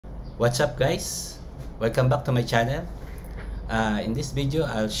What's up, guys? Welcome back to my channel. In this video,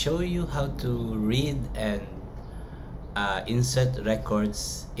 I'll show you how to read and insert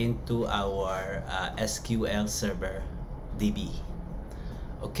records into our SQL Server DB.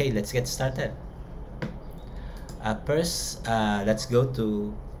 Okay, let's get started. First, let's go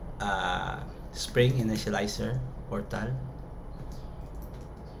to Spring Initializer portal.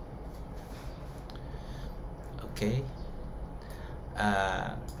 Okay.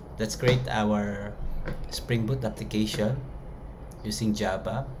 Let's create our SpringBoot application using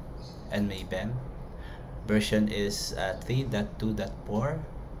Java and Maven. Version is 3.2.4.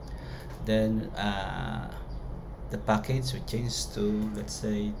 Then the package we change to, let's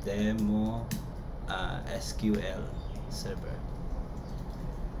say, demo SQL server.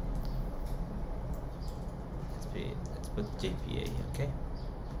 Let's put JPA. Okay.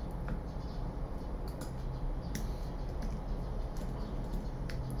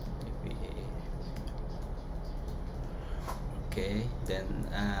 Okay, then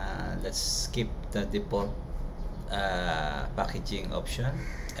let's skip the default packaging option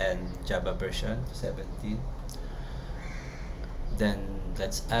and Java version 17. Then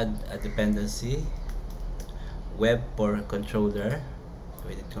let's add a dependency, web for controller.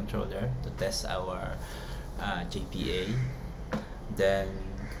 We need controller to test our JPA. Then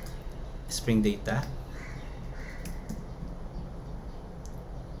Spring Data.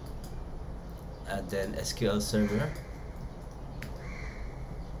 Then SQL Server.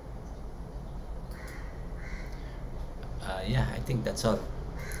 Yeah, I think that's all.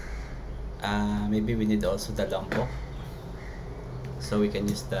 Maybe we need also the lombok, so we can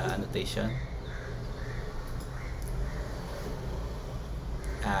use the annotation.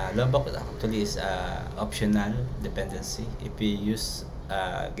 Lombok actually is optional dependency. If we use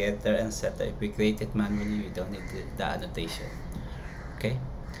getter and setter, if we create it manually, we don't need the annotation. Okay,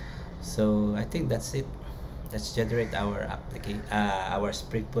 so I think that's it. Let's generate our our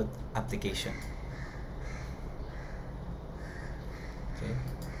SpringBoot application. Okay,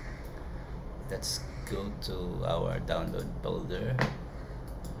 let's go to our download folder.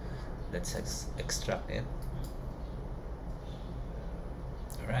 Let's extract it.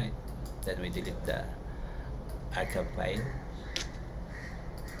 Alright, then we delete the archive file.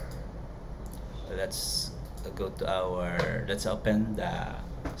 Let's go to our, let's open the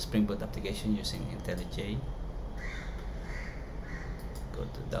SpringBoot application using IntelliJ. Go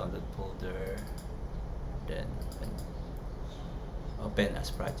to download folder, then open as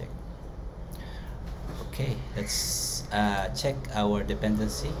project. Okay, let's check our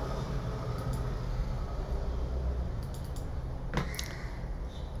dependency.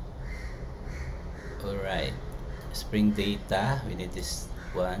 Alright, Spring Data, we need this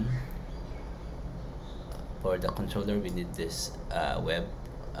one. For the controller, we need this web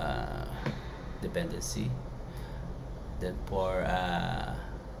dependency. Then for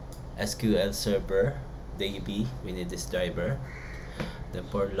SQL Server DB, we need this driver. Then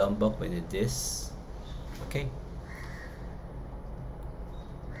for lombok, we need this. Okay,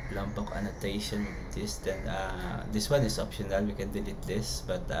 lombok annotation, we need this. Then this one is optional, we can delete this,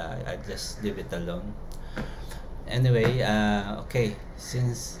 but I'll just leave it alone. Anyway, okay,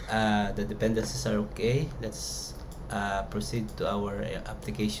 since the dependencies are okay, let's proceed to our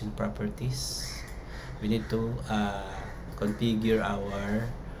application properties. We need to configure our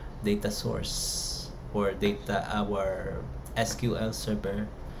data source for our SQL Server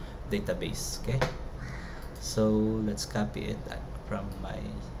database. Okay, so let's copy it from my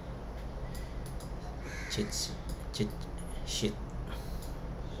cheat sheet.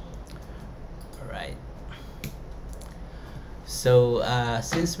 Alright, so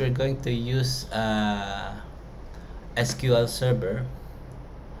since we're going to use SQL Server,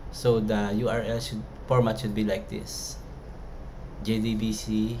 so the URL format should be like this: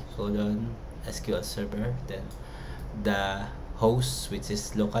 jdbc :SQL Server, then the host, which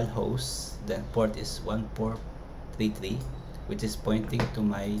is localhost, then port is 1433, which is pointing to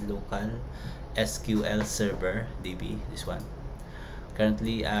my local SQL Server DB, this one.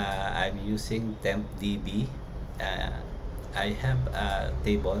 Currently I'm using tempdb. I have a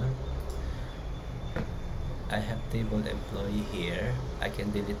table employee here. I can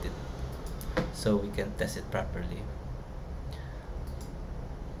delete it so we can test it properly.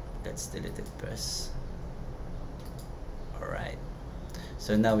 Let's delete it first. Alright,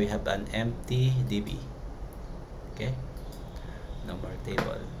 so now we have an empty DB. Okay, no more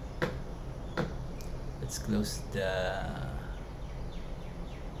table. Let's close the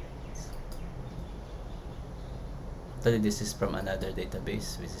Actually, this is from another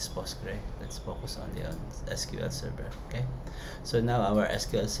database, which is Postgre. Let's focus only on SQL Server. Okay, so now our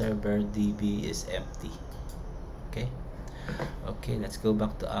SQL Server DB is empty. Okay, let's go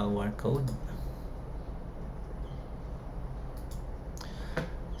back to our code.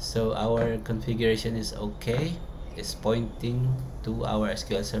 So our configuration is okay. It's pointing to our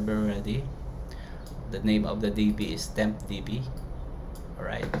SQL Server already. The name of the DB is tempdb.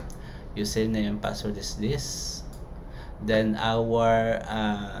 Alright, username and password is this. Then our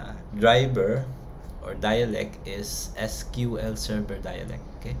driver or dialect is sqlserverDialect.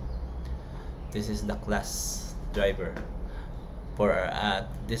 Okay, this is the class driver for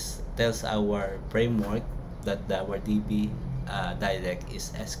this tells our framework that our DB dialect is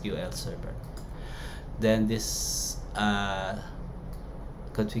SQL Server. Then this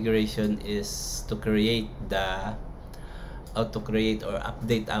configuration is to create the create or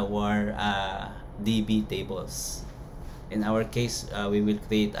update our DB tables. In our case, we will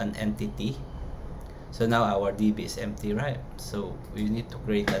create an entity. So now our DB is empty, right? So we need to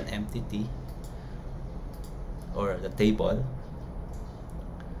create an entity or the table.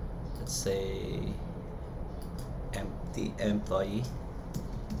 Let's say empty employee.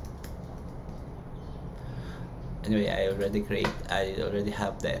 Anyway, I already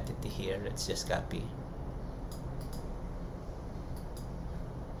have the entity here. Let's just copy.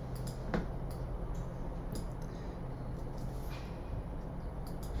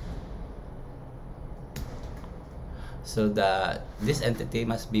 So this entity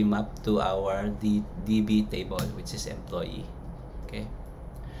must be mapped to our DB table, which is employee. Okay.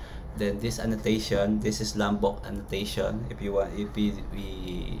 Then this annotation, this is Lombok annotation. If we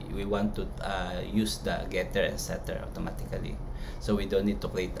want to use the getter and setter automatically, so we don't need to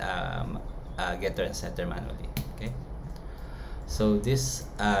create getter and setter manually. Okay. So this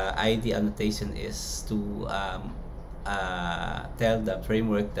ID annotation is to tell the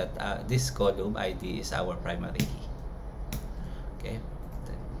framework that this column ID is our primary key. Okay,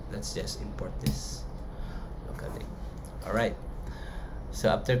 then let's just import this locally. All right. So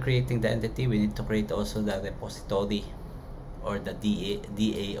after creating the entity, we need to create also the repository or the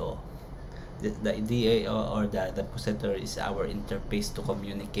DAO. The DAO or the repository is our interface to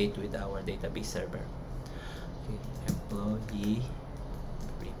communicate with our database server. Okay, employee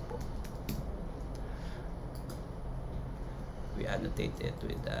repo. We annotate it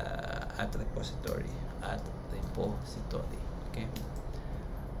with at repository. Okay.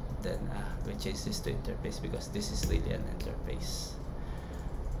 Then we change this to interface because this is really an interface.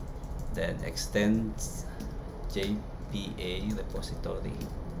 Then extends JPA repository.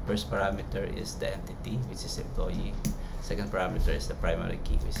 First parameter is the entity, which is employee. Second parameter is the primary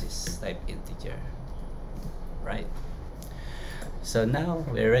key, which is type integer. Right. So now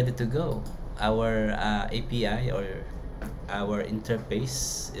we're ready to go. Our API or our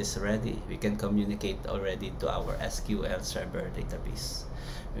interface is ready. We can communicate already to our SQL Server database.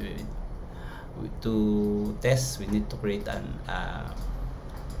 To test, we need to create an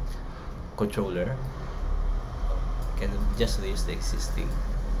controller. You can just use the existing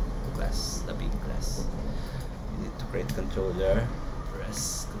class, the big class. We need to create controller,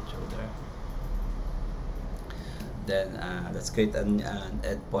 press controller. Then let's create an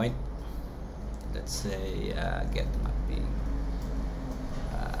endpoint. Let's say get mapping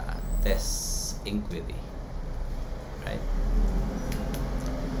test inquiry, right?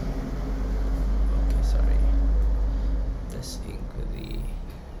 Okay, sorry. Test inquiry.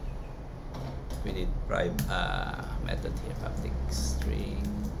 We need method here, public string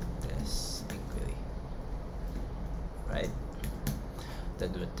test inquiry, right?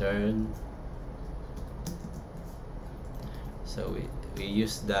 Then return. So we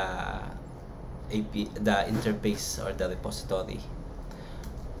use the interface or the repository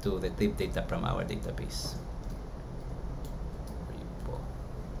to retrieve data from our database. Repo.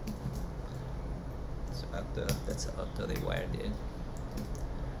 So that's auto rewired it.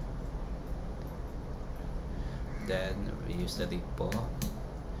 Then we use the repo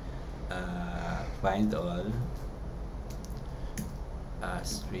find all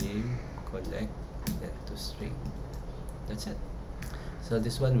string collect then to string. That's it. So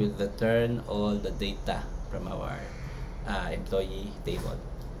this one will return all the data from our employee table.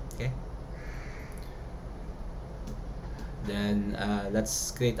 Okay. Then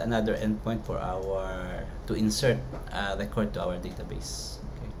let's create another endpoint for our to insert record to our database.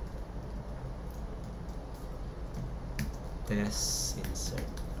 Okay. Test insert.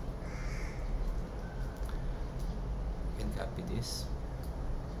 You can copy this.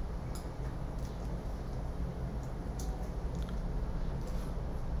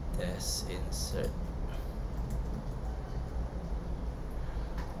 Test insert.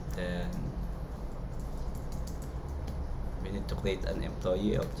 Then we need to create an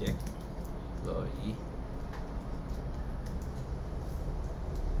employee object. Employee.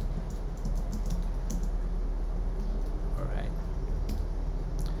 Alright.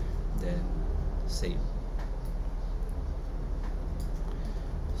 Then save.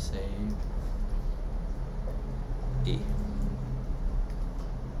 Save. E.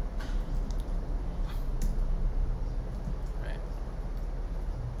 Right.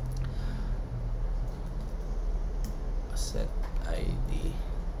 Set ID.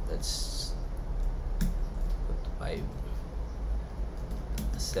 Let's put 5.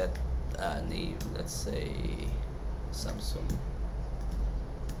 Set name. Let's say Samsung.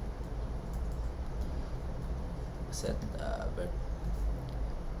 Set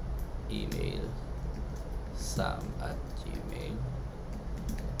email sam@gmail.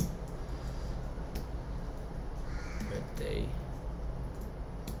 Birthday.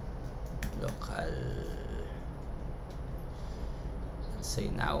 Local. Let's say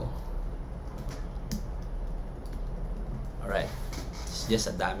now. Alright, it's just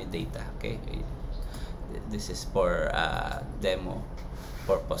a dummy data. Okay, this is for demo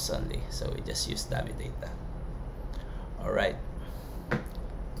purpose only, so we just use dummy data. Alright,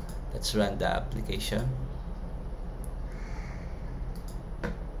 let's run the application.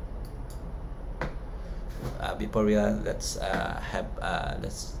 Before we run, let's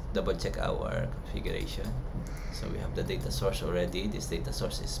double check our configuration. So we have the data source already. This data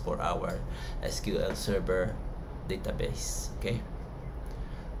source is for our SQL Server database. Okay,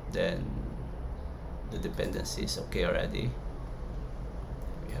 then the dependency is okay already.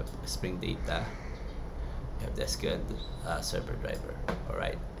 We have Spring Data. We have the SQL Server driver.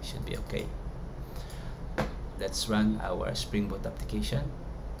 Alright, should be okay. Let's run our SpringBoot application.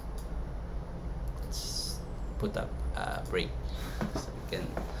 Let's put up a break so we can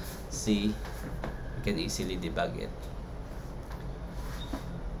see, we can easily debug it.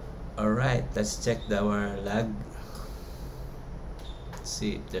 Alright, let's check our log. Let's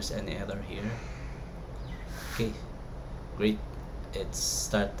see if there's any error here. Okay, great, it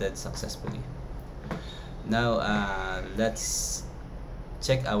started successfully. Now let's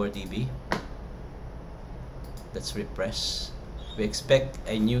check our DB. Let's refresh. We expect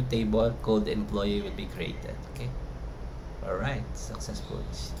a new table called employee will be created. Okay, alright, successful.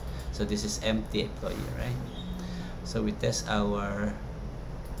 So this is empty employee, right? So we test our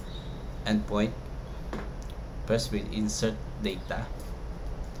endpoint. First we insert data,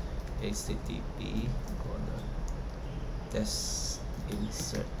 http test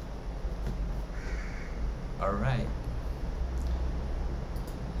insert. Alright,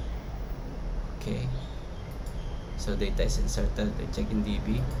 okay, so data is inserted. We're checking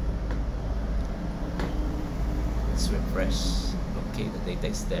DB. Let's refresh. Okay, the data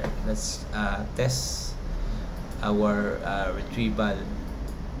is there. Let's test our retrieval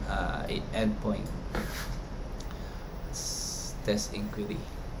endpoint. Let's test inquiry.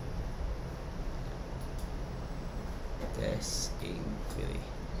 Test inquiry.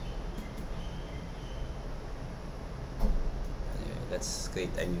 Anyway, let's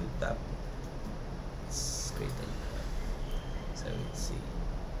create a new tab. Let's create a new tab. So let's see.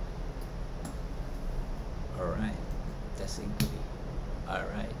 Alright, test inquiry.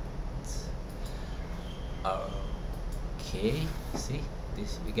 Alright. Okay, see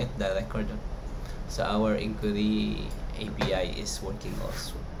this, we get the record. So our inquiry API is working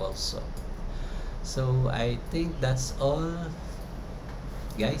also. So I think that's all,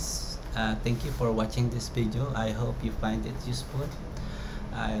 guys. Thank you for watching this video. I hope you find it useful.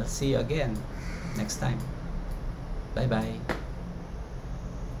 I'll see you again next time. Bye bye.